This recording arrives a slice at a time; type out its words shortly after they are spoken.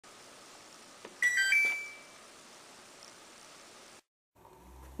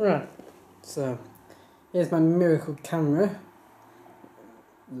Right, so here's my miracle camera.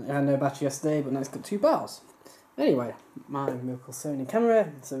 I had no battery yesterday, but now it's got 2 bars. Anyway, my miracle Sony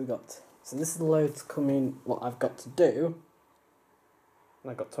camera. So this is the loads coming. What I've got to do.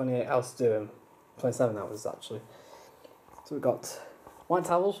 And I've got 28 hours to do them. 27 hours actually. So we've got white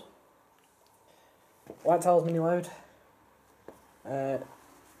towels mini load,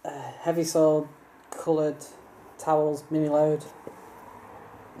 heavy soled coloured towels mini load,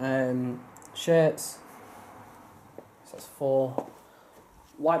 shirts, so that's 4,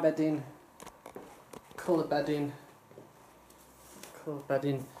 white bedding, coloured bedding,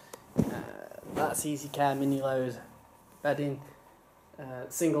 that's easy care mini load bedding,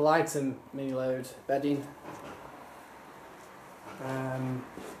 single item mini load bedding,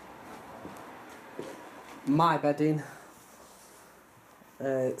 my bedding,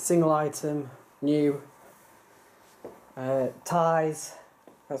 single item, new, ties,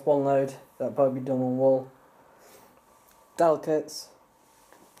 that's 1 load, that'll probably be done on wool, delicates,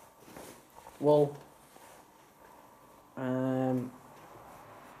 wool,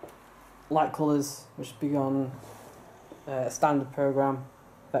 light colours, which should be on a standard programme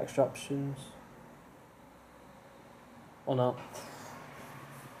with extra options, or not.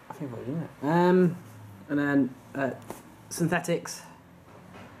 I think we're doing it. And then synthetics.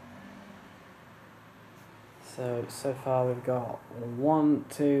 So far we've got 1,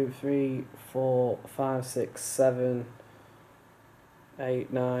 2, 3, 4, 5, 6, 7,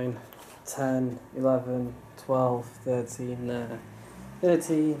 8, 9, 10, 11, 12, 13,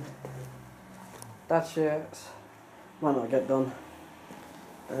 13. Dad shirts. Might not get done.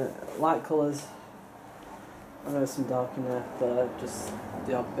 Light colours. I know there's some dark in there, but just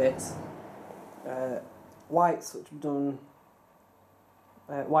the odd bits. Whites, which we've done.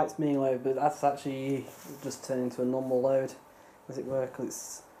 White's mini load, but that's actually just turned into a normal load, as it were,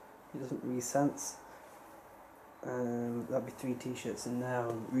 because it doesn't really sense. That'd be 3 t-shirts in there.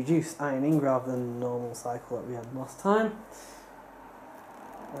 Reduced ironing rather than the normal cycle that we had last time.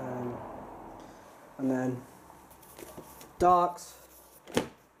 And then darks,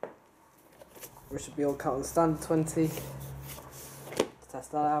 which should be all cut on standard 20 to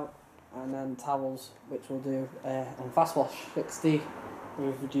test that out. And then towels, which we'll do on fast wash 60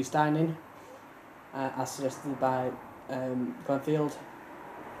 with reduced ironing, as suggested by Glenfield.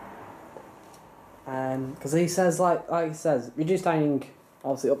 Because he says, like he says, reduced ironing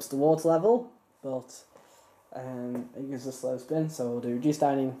obviously ups the water level, but it gives a slow spin, so we'll do reduced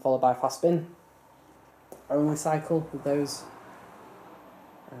ironing followed by fast spin. Only cycle with those.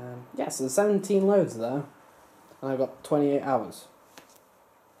 Yeah, so there's 17 loads there, and I've got 28 hours.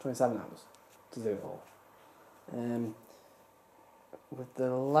 27 hours to do it all. With the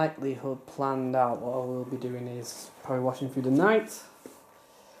likelihood planned out, what I will be doing is probably washing through the night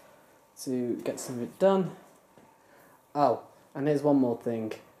to get some of it done. Oh, and here's one more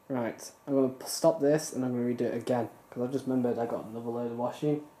thing. Right, I'm going to stop this and I'm going to redo it again, because I've just remembered I got another load of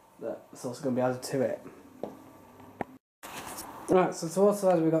washing that's also going to be added to it. Right, so towards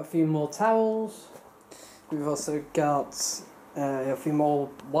the side we've got a few more towels. We've also got a few more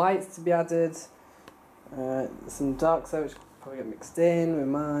whites to be added, some darks there which probably get mixed in with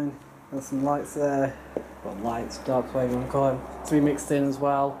mine, and some lights there, well lights, darks, whatever you want to call them, to be mixed in as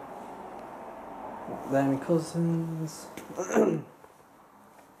well. They're my cousins. And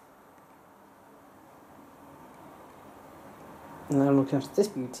then I'm looking after this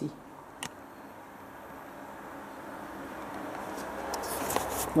beauty.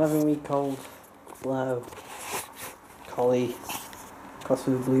 Loving me cold, low. Collie, crossed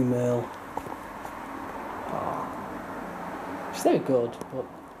with a blue male. Oh. She's very good, but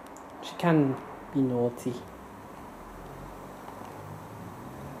she can be naughty.